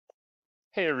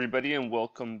Hey everybody, and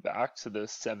welcome back to the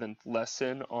 7th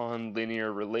lesson on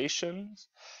linear relations.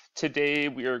 Today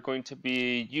we are going to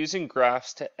be using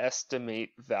graphs to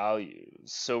estimate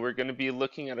values. So we're going to be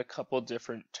looking at a couple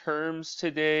different terms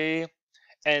today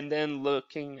and then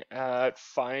looking at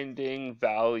finding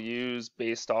values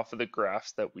based off of the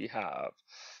graphs that we have.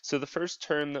 So the first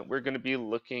term that we're going to be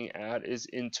looking at is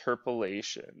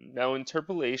interpolation. Now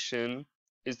interpolation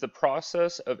is the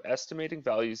process of estimating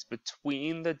values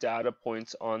between the data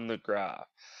points on the graph.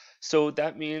 So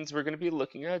that means we're going to be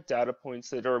looking at data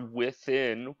points that are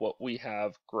within what we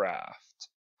have graphed.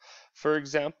 For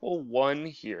example, 1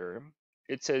 here,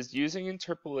 it says using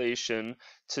interpolation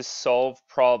to solve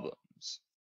problems.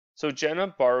 So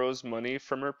Jenna borrows money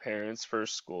from her parents for a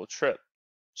school trip.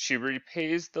 She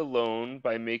repays the loan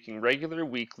by making regular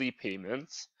weekly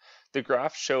payments. The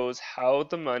graph shows how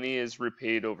the money is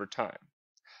repaid over time.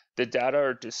 The data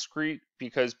are discrete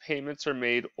because payments are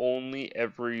made only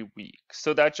every week.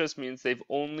 So that just means they've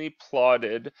only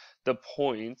plotted the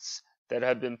points that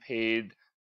have been paid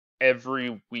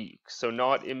every week. So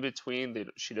not in between.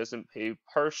 She doesn't pay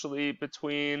partially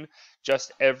between,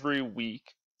 just every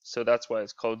week. So that's why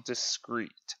it's called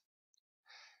discrete.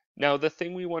 Now the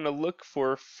thing we want to look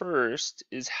for first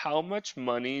is how much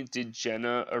money did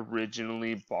Jenna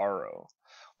originally borrow?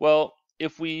 Well,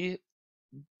 if we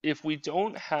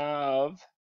don't have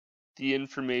the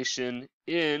information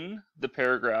in the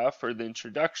paragraph or the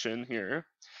introduction here,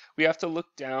 we have to look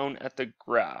down at the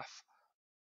graph.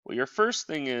 Well, your first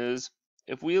thing is,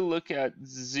 if we look at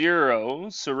 0,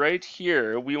 so right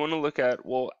here, we want to look at,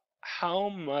 well, how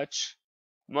much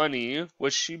money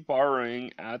was she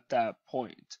borrowing at that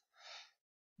point?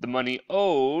 The money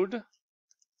owed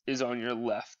is on your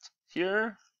left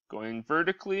here, going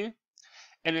vertically,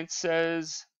 and it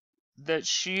says that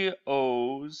she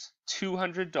owes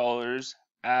 $200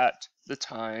 at the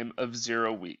time of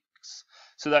 0 weeks.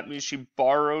 So that means she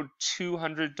borrowed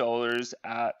 $200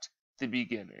 at the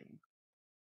beginning.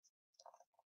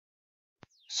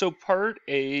 So part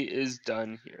A is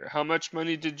done here. How much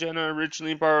money did Jenna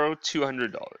originally borrow?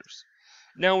 $200.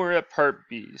 Now we're at part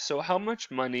B. So how much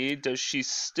money does she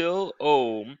still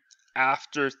owe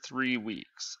after 3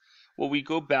 weeks? Well, we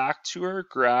go back to our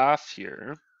graph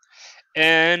here,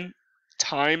 and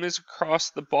time is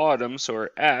across the bottom, so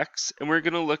our X, and we're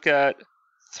going to look at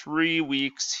 3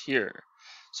 weeks here.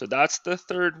 So that's the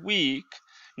 3rd week.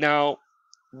 Now,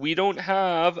 we don't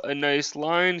have a nice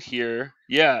line here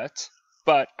yet,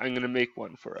 but I'm going to make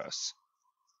one for us.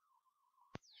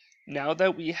 Now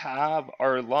that we have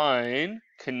our line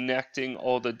connecting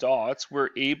all the dots,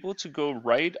 we're able to go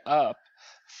right up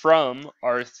from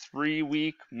our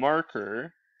 3-week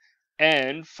marker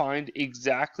and find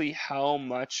exactly how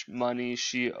much money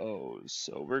she owes.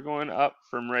 So we're going up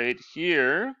from right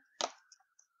here,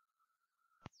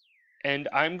 and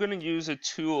I'm going to use a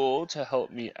tool to help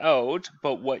me out,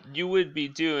 but what you would be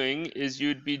doing is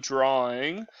you'd be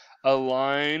drawing a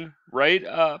line right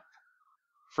up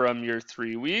from your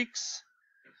 3 weeks,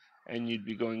 and you'd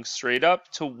be going straight up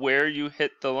to where you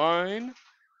hit the line,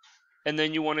 and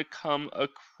then you want to come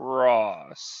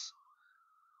across,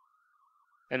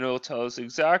 and it'll tell us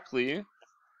exactly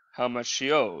how much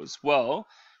she owes. Well,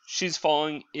 she's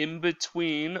falling in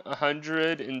between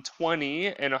 120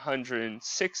 and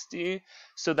 160,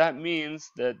 so that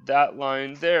means that that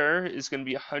line there is going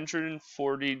to be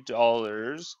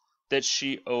 $140 that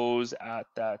she owes at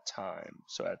that time.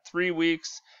 So at 3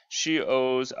 weeks, she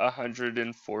owes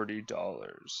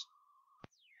 $140.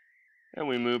 And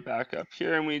we move back up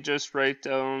here and we just write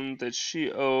down that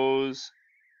she owes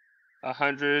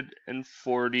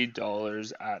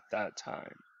 $140 at that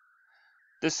time.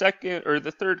 The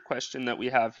third question that we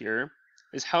have here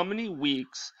is, how many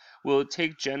weeks will it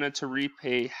take Jenna to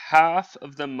repay half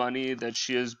of the money that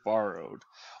she has borrowed?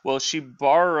 Well, she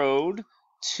borrowed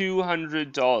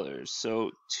 $200.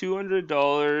 So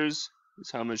 $200 is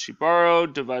how much she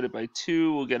borrowed, divided by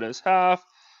 2 will get us half.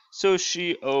 So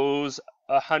she owes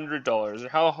 $100. Or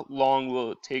how long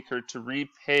will it take her to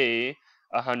repay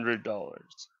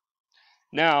 $100?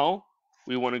 Now,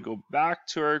 we want to go back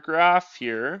to our graph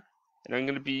here, and I'm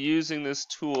going to be using this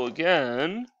tool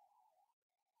again,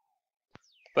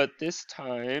 but this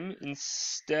time,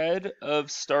 instead of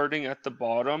starting at the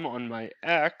bottom on my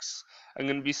X, I'm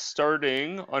going to be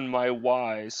starting on my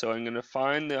Y. So I'm going to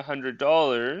find the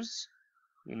 $100,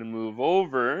 I'm going to move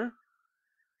over,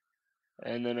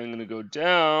 and then I'm going to go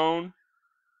down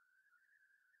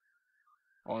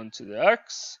onto the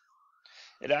X.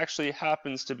 It actually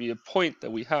happens to be a point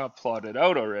that we have plotted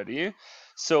out already.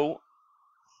 So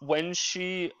when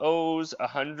she owes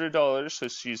 $100, so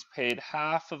she's paid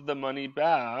half of the money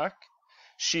back,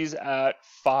 she's at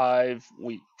 5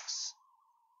 weeks.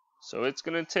 So it's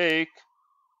going to take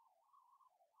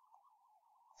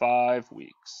 5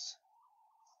 weeks.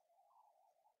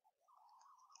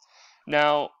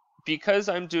 Now, because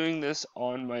I'm doing this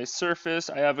on my surface,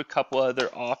 I have a couple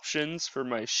other options for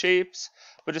my shapes,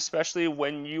 but especially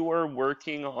when you are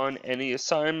working on any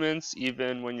assignments,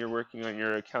 even when you're working on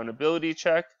your accountability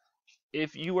check,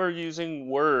 if you are using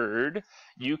Word,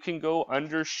 you can go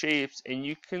under shapes and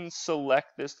you can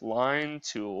select this line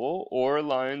tool or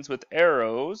lines with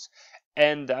arrows,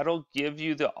 and that'll give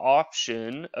you the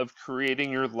option of creating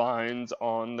your lines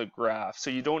on the graph. So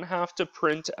you don't have to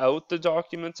print out the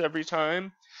documents every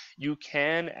time. You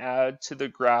can add to the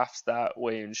graphs that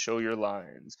way and show your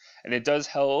lines. And it does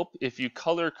help if you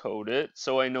color code it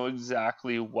so I know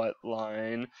exactly what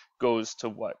line goes to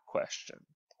what question.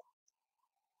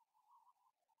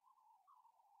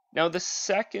 Now, the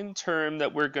second term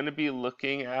that we're going to be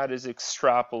looking at is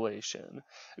extrapolation.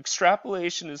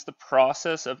 Extrapolation is the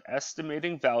process of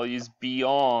estimating values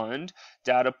beyond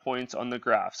data points on the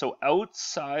graph. So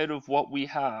outside of what we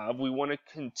have, we want to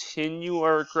continue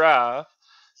our graph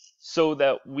so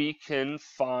that we can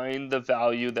find the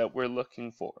value that we're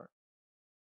looking for.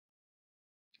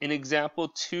 In example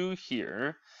 2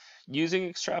 here, using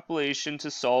extrapolation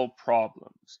to solve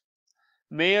problems.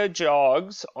 Maya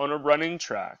jogs on a running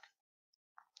track.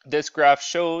 This graph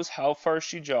shows how far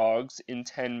she jogs in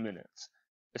 10 minutes.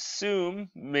 Assume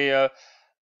Maya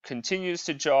continues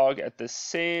to jog at the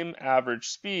same average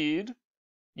speed.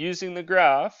 Using the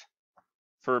graph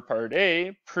for part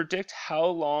A, predict how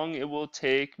long it will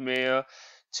take Maya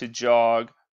to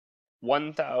jog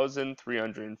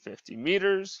 1,350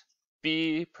 meters.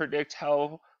 B, predict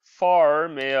how far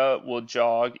Maya will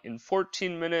jog in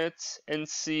 14 minutes, and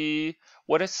C,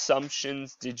 what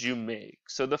assumptions did you make?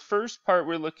 So the first part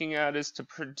we're looking at is to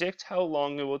predict how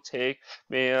long it will take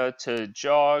Maya to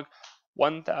jog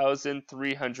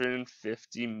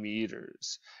 1,350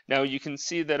 meters. Now you can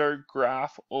see that our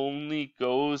graph only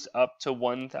goes up to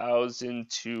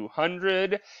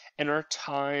 1,200 and our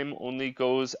time only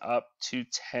goes up to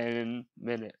 10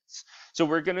 minutes. So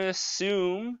we're going to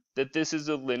assume that this is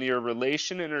a linear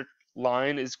relation and our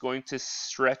line is going to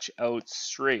stretch out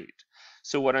straight.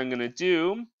 So what I'm going to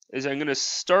do is I'm going to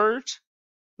start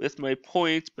with my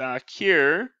point back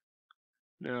here.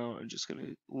 Now I'm just going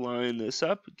to line this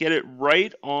up, get it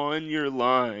right on your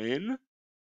line.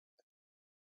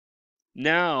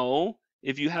 Now,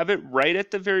 if you have it right at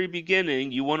the very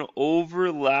beginning, you want to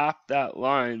overlap that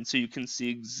line so you can see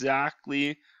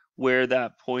exactly where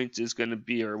that point is going to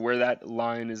be or where that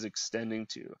line is extending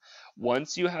to.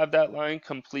 Once you have that line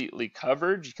completely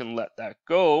covered, you can let that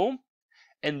go.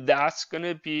 And that's going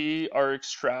to be our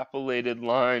extrapolated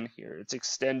line here. It's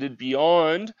extended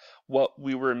beyond what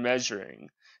we were measuring.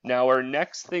 Now our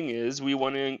next thing is we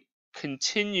want to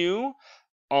continue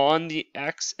on the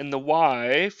x and the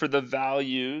y for the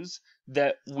values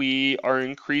that we are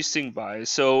increasing by.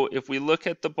 So if we look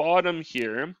at the bottom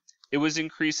here, it was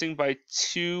increasing by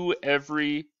 2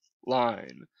 every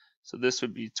line. So this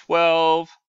would be 12,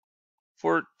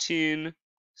 14,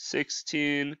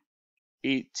 16,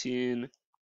 18,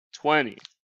 20.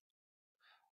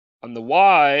 On the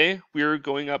y, we're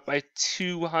going up by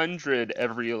 200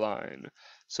 every line.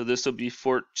 So this will be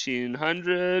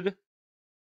 1400,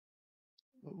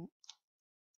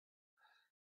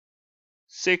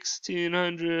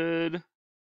 1600,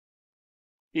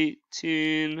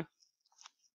 18,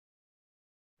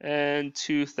 and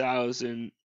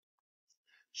 2000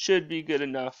 should be good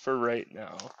enough for right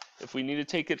now. If we need to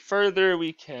take it further,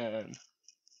 we can.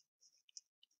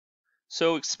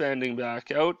 So expanding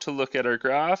back out to look at our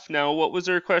graph. Now, what was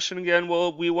our question again?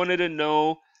 Well, we wanted to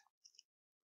know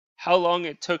how long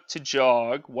it took to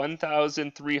jog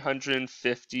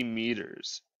 1,350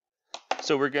 meters.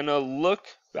 So we're going to look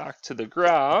back to the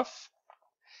graph,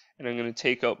 and I'm going to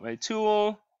take out my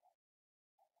tool.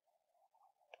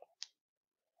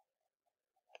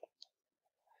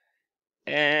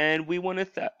 And we want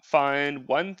to find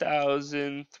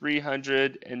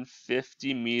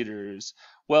 1,350 meters.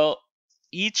 Well,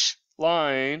 each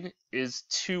line is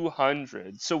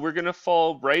 200, so we're going to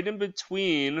fall right in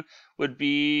between would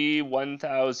be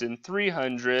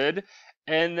 1,300,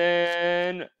 and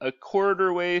then a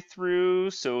quarter way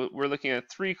through, so we're looking at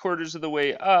 3/4 of the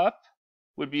way up,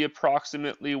 would be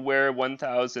approximately where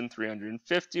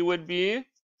 1,350 would be.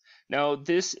 Now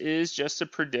this is just a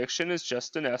prediction, it's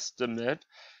just an estimate.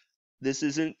 This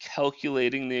isn't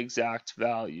calculating the exact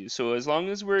value. So as long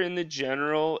as we're in the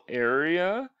general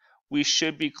area, we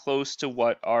should be close to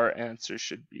what our answer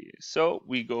should be. So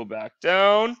we go back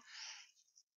down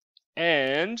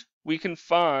and we can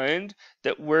find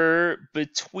that we're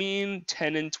between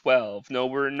 10 and 12. No,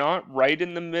 we're not right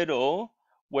in the middle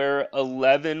where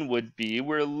 11 would be.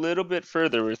 We're a little bit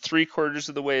further. We're 3/4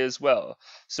 of the way as well.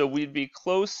 So we'd be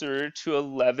closer to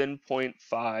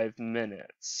 11.5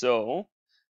 minutes. So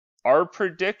our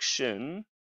prediction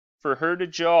for her to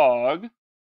jog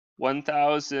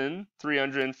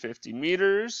 1,350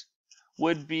 meters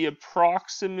would be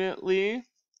approximately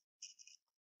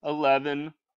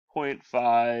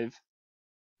 11.5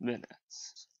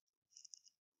 minutes.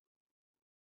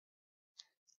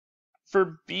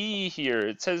 For B here,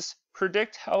 it says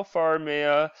predict how far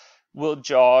Maya will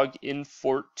jog in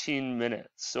 14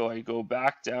 minutes. So I go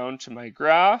back down to my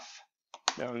graph.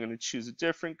 Now I'm going to choose a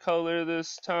different color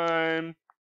this time.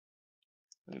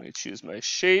 I'm going to choose my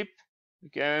shape.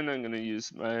 Again, I'm going to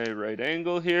use my right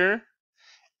angle here.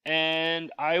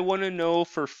 And I want to know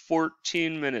for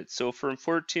 14 minutes. So for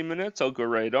 14 minutes, I'll go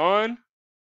right on,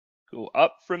 go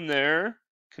up from there,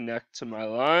 connect to my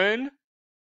line,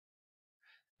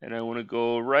 and I want to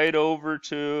go right over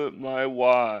to my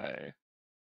Y.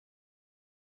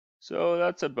 So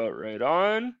that's about right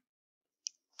on.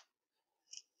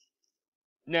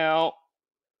 Now,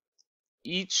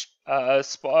 each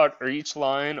spot or each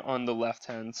line on the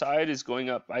left-hand side is going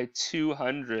up by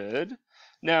 200.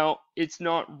 Now, it's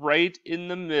not right in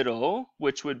the middle,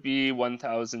 which would be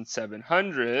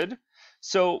 1,700.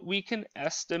 So we can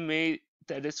estimate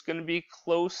that it's going to be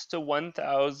close to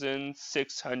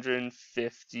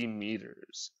 1,650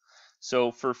 meters.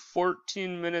 So for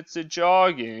 14 minutes of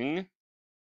jogging,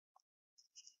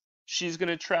 she's going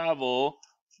to travel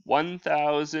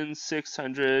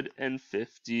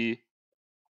 1,650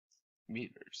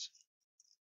 meters.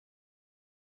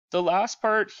 The last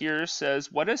part here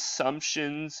says, what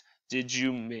assumptions did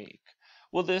you make?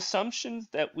 Well, the assumptions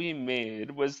that we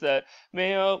made was that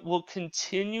Maya will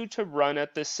continue to run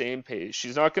at the same pace.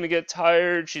 She's not going to get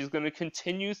tired. She's going to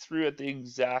continue through at the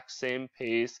exact same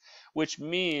pace, which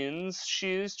means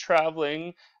she's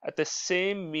traveling at the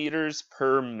same meters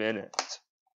per minute.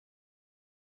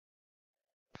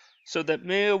 So that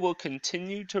Maya will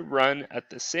continue to run at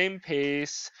the same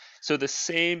pace, so the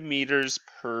same meters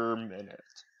per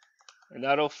minute. And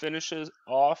that'll finish us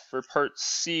off for part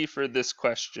C for this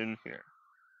question here.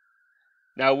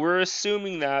 Now we're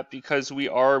assuming that because we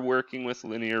are working with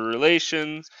linear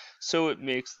relations, so it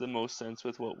makes the most sense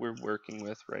with what we're working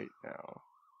with right now.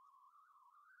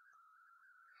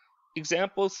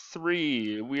 Example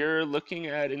 3, we are looking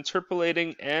at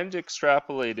interpolating and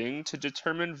extrapolating to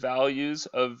determine values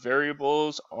of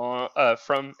variables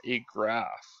from a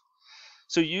graph.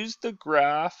 So use the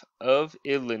graph of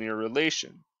a linear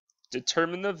relation.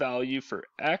 Determine the value for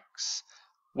x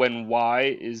when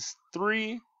y is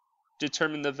 3.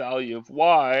 Determine the value of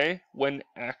y when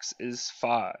x is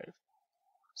 5.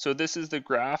 So this is the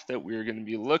graph that we're going to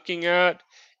be looking at.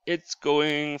 It's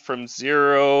going from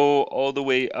 0 all the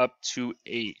way up to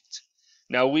 8.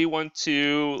 Now we want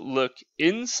to look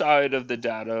inside of the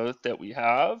data that we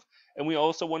have, and we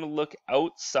also want to look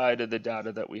outside of the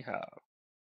data that we have.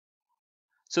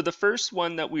 So the first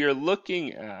one that we are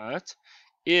looking at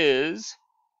is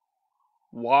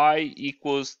y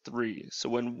equals 3. So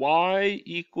when y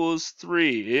equals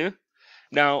 3,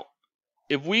 now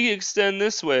if we extend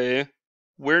this way,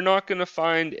 we're not going to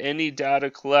find any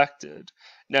data collected.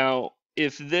 Now,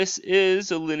 if this is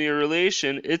a linear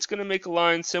relation, it's going to make a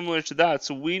line similar to that.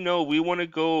 So we know we want to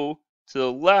go to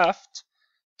the left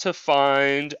to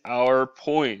find our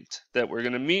point that we're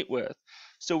going to meet with.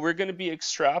 So we're going to be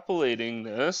extrapolating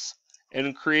this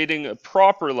and creating a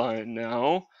proper line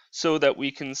now so that we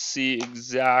can see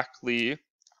exactly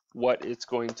what it's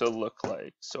going to look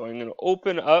like. So I'm going to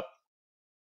open up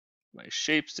my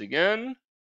shapes again.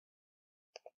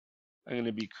 I'm going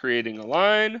to be creating a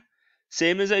line.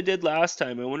 Same as I did last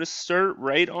time. I want to start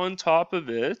right on top of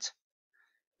it,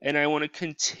 and I want to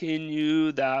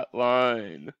continue that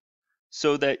line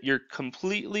so that you're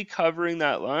completely covering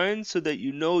that line so that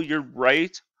you know you're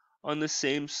right on the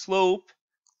same slope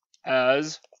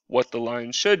as what the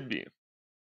line should be.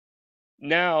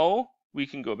 Now we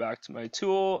can go back to my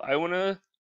tool. I want to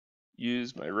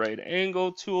use my right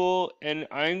angle tool, and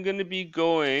I'm going to be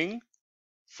going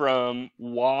from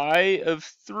y of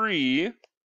 3.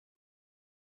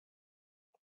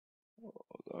 Hold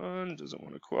on, doesn't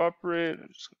want to cooperate.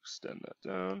 I'm just going to extend that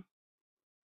down.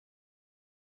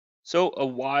 So a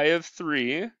y of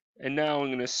 3, and now I'm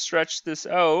going to stretch this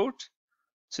out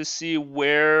to see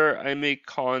where I make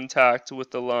contact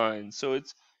with the line. So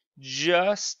it's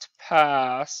just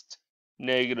past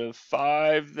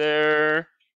 -5 there.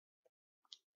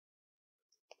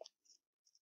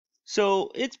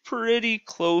 So it's pretty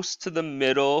close to the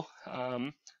middle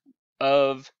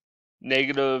of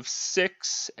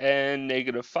 -6 and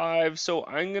 -5. So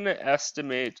I'm going to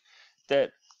estimate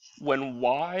that when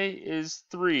y is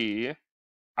 3,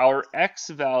 our x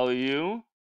value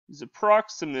is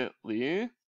approximately,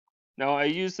 now I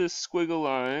use this squiggle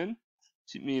line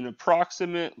to mean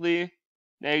approximately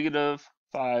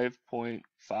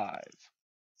 -5.5.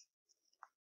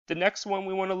 The next one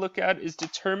we want to look at is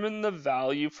determine the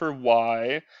value for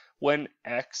y when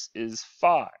x is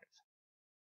 5.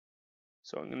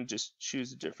 So I'm going to just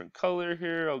choose a different color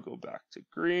here. I'll go back to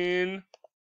green.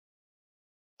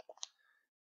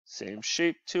 Same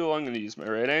shape tool. I'm going to use my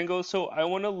right angle. So I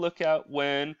want to look at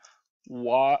when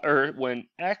when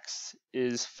x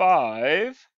is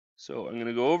 5. So I'm going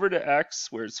to go over to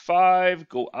x where it's 5,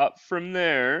 go up from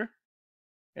there,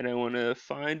 and I want to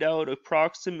find out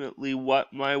approximately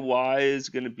what my y is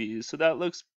going to be. So that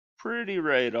looks pretty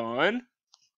right on.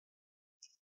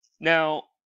 Now,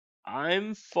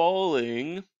 I'm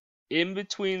falling in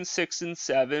between 6 and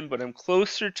 7, but I'm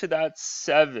closer to that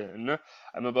 7.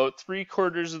 I'm about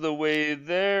 3/4 of the way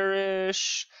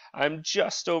there-ish. I'm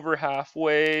just over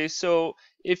halfway. So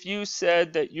if you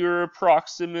said that you're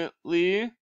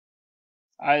approximately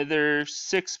either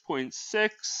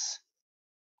 6.6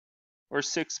 or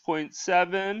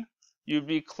 6.7, you'd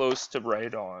be close to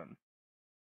right on.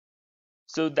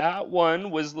 So that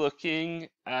one was looking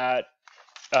at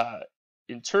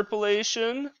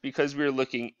interpolation because we were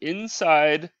looking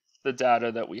inside the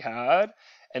data that we had.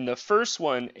 And the first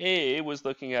one, A, was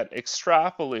looking at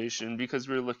extrapolation because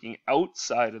we were looking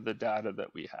outside of the data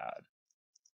that we had.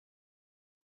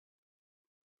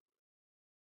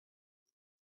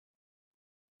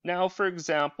 Now, for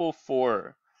example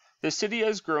 4, the city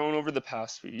has grown over the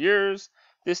past few years.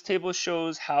 This table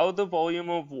shows how the volume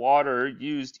of water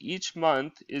used each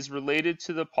month is related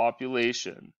to the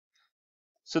population.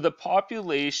 So the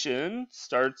population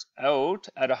starts out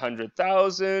at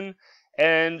 100,000,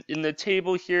 and in the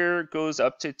table here goes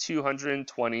up to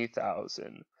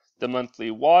 220,000. The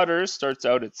monthly water starts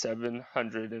out at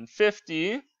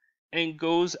 750 and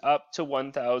goes up to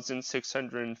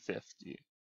 1,650.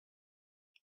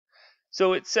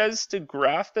 So it says to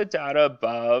graph the data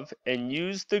above and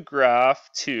use the graph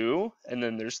to, and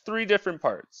then there's 3 different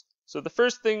parts. So the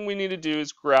first thing we need to do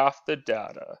is graph the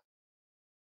data.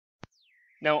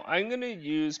 Now I'm going to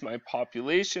use my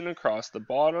population across the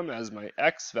bottom as my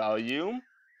x value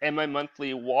and my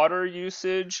monthly water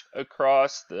usage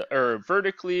across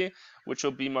vertically, which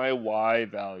will be my y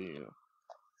value.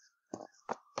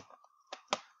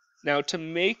 Now to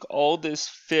make all this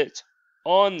fit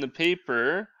on the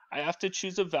paper, I have to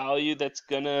choose a value that's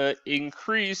going to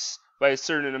increase by a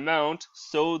certain amount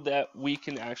so that we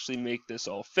can actually make this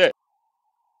all fit.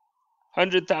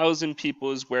 100,000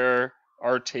 people is where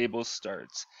our table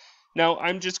starts. Now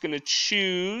I'm just going to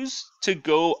choose to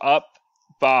go up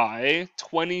by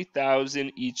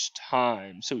 20,000 each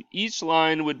time. So each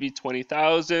line would be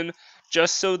 20,000.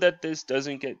 Just so that this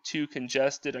doesn't get too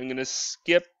congested, I'm going to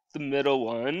skip the middle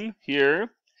one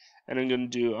here, and I'm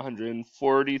going to do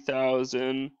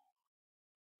 140,000,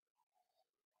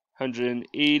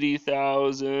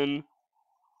 180,000,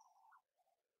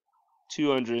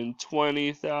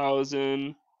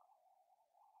 220,000,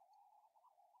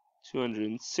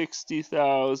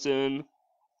 260,000,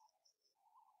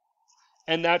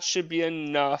 and that should be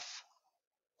enough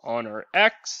on our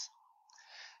x.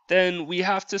 Then we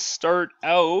have to start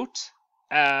out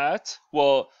at,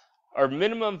 well, our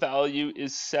minimum value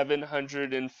is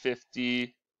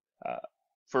 750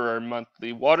 for our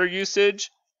monthly water usage.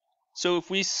 So if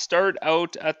we start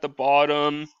out at the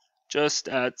bottom just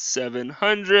at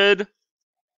 700,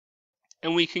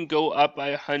 and we can go up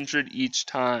by 100 each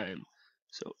time.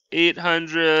 So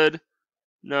 800,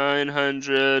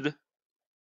 900,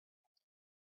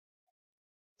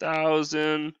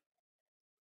 1,000,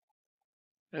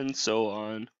 and so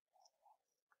on.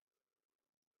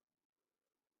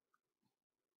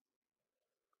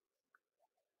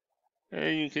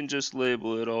 And you can just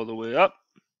label it all the way up.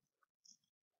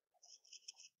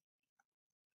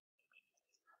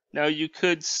 Now you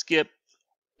could skip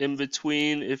in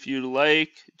between if you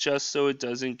like, just so it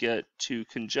doesn't get too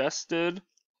congested.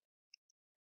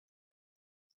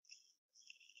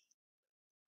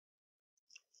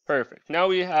 Perfect. Now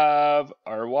we have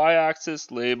our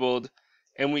y-axis labeled,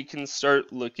 and we can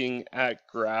start looking at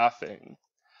graphing.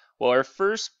 Well, our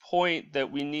first point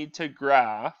that we need to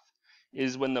graph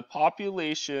is when the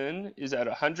population is at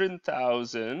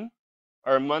 100,000,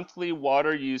 our monthly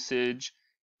water usage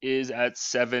is at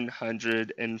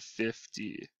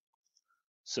 750.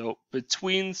 So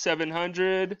between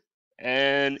 700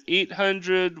 and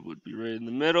 800 would be right in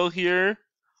the middle here,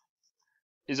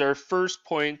 is our first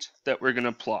point that we're going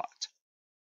to plot.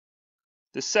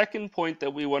 The second point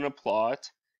that we want to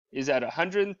plot is at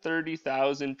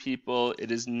 130,000 people,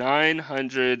 it is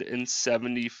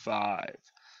 975.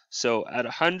 So at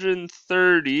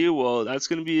 130, well, that's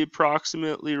going to be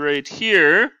approximately right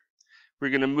here. We're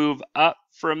going to move up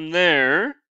from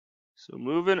there. So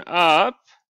moving up,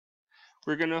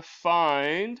 we're going to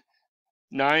find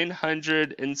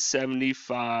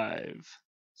 975.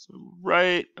 So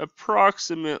right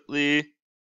approximately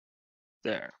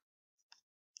there.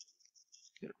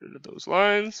 Get rid of those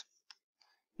lines.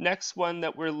 Next one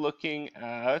that we're looking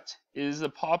at is the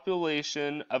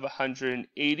population of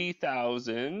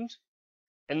 180,000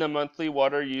 and the monthly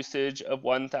water usage of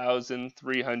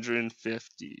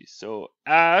 1,350. So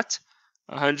at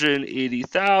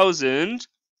 180,000,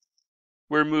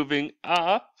 we're moving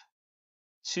up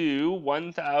to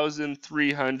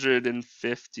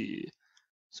 1,350.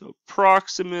 So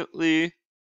approximately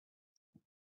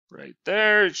right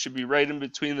there. It should be right in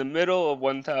between the middle of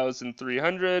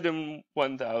 1,300 and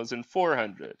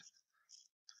 1,400.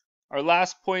 Our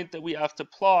last point that we have to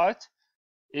plot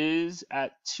is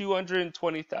at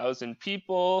 220,000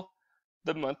 people,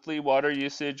 the monthly water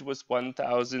usage was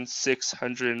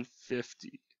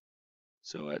 1,650.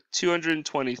 So at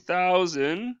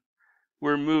 220,000,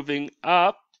 we're moving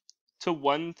up to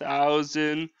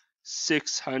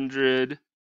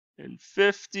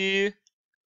 1,650.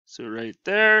 So right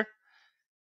there.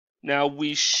 Now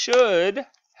we should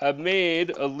have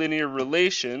made a linear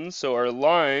relation, so our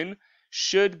line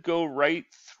should go right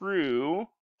through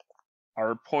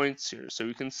our points here. So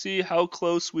we can see how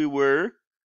close we were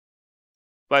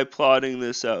by plotting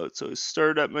this out. So I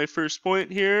start at my first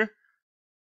point here.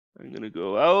 I'm going to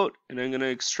go out and I'm going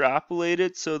to extrapolate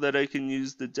it so that I can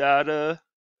use the data.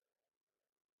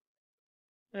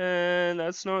 And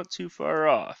that's not too far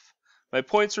off. My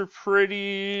points are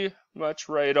pretty much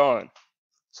right on.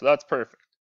 So that's perfect.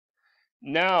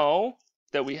 Now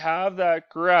that we have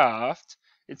that graphed,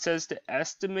 it says to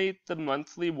estimate the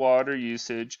monthly water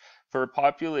usage for a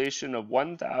population of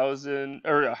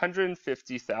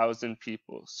 150,000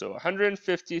 people. So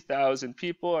 150,000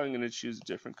 people, I'm going to choose a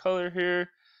different color here.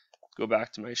 Go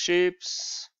back to my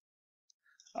shapes.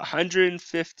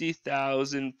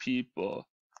 150,000 people.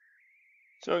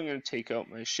 So I'm going to take out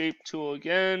my shape tool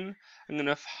again. I'm going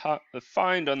to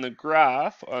find on the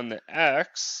graph on the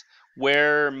X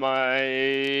where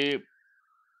my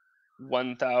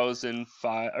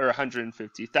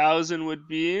 150,000 would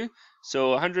be.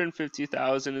 So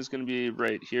 150,000 is going to be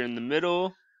right here in the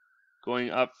middle,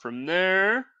 going up from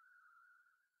there,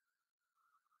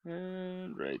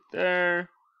 and right there.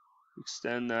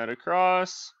 Extend that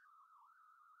across.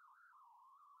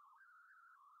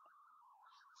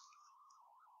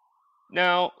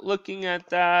 Now, looking at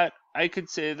that, I could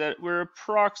say that we're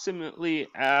approximately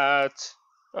at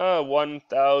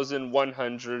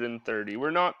 1,130.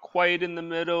 We're not quite in the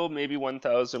middle, maybe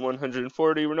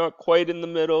 1,140. We're not quite in the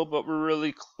middle, but we're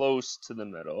really close to the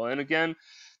middle. And again,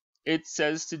 it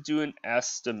says to do an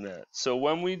estimate. So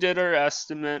when we did our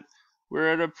estimate,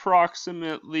 we're at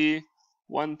approximately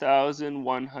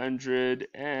 1,100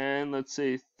 and let's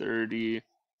say 30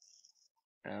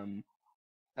 ml.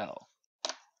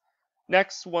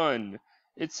 Next one,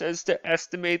 it says to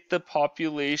estimate the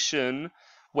population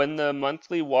when the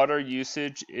monthly water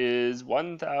usage is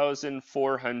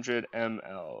 1,400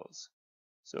 mLs.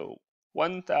 So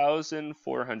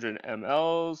 1,400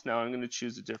 mLs. Now I'm going to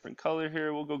choose a different color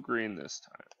here. We'll go green this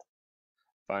time.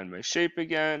 Find my shape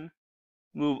again.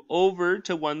 Move over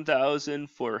to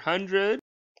 1,400.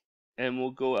 And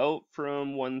we'll go out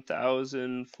from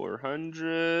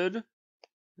 1,400.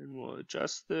 And we'll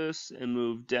adjust this and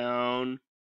move down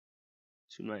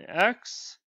to my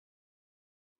X.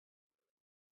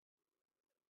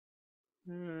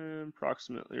 And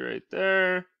approximately right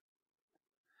there.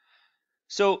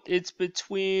 So it's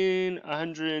between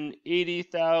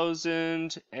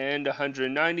 180,000 and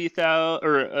 190,000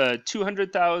 or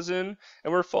 200,000,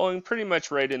 and we're falling pretty much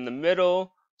right in the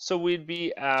middle. So we'd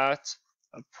be at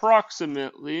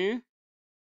approximately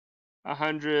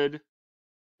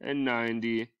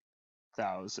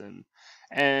 190,000,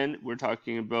 and we're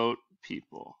talking about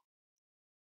people.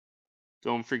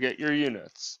 Don't forget your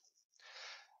units.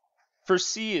 For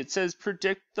C, it says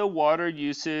predict the water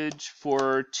usage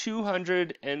for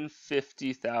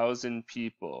 250,000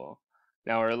 people.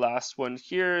 Now our last one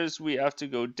here is we have to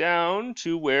go down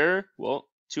to where, well,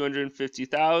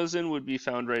 250,000 would be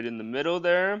found right in the middle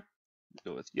there.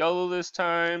 Go with yellow this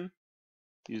time.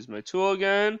 Use my tool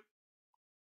again.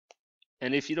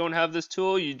 And if you don't have this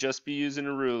tool, you'd just be using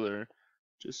a ruler.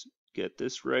 Just get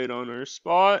this right on our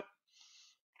spot,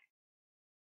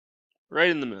 right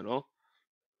in the middle.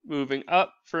 Moving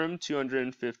up from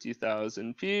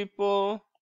 250,000 people.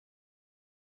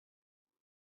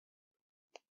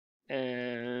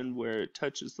 And where it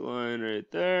touches the line right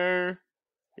there,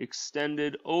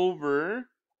 extended over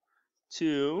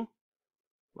to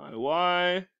my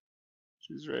Y, which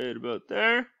is right about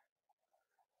there.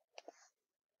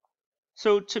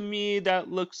 So to me,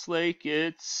 that looks like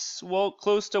it's, well,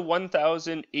 close to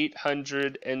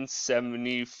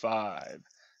 1,875.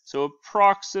 So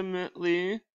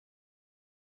approximately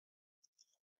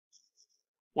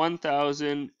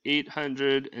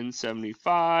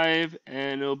 1,875,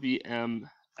 and it'll be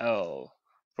ML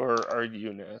for our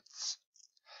units.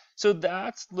 So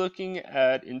that's looking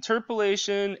at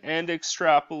interpolation and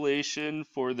extrapolation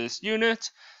for this unit.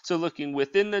 So looking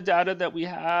within the data that we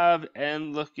have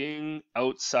and looking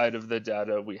outside of the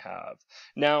data we have.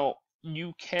 Now,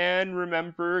 you can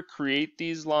remember create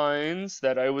these lines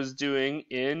that I was doing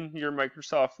in your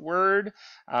Microsoft Word.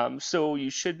 So you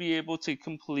should be able to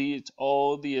complete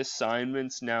all the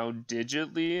assignments now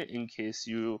digitally in case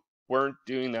you weren't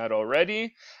doing that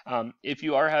already. If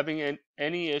you are having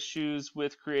any issues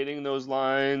with creating those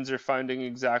lines or finding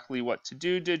exactly what to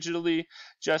do digitally,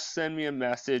 just send me a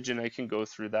message and I can go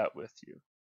through that with you.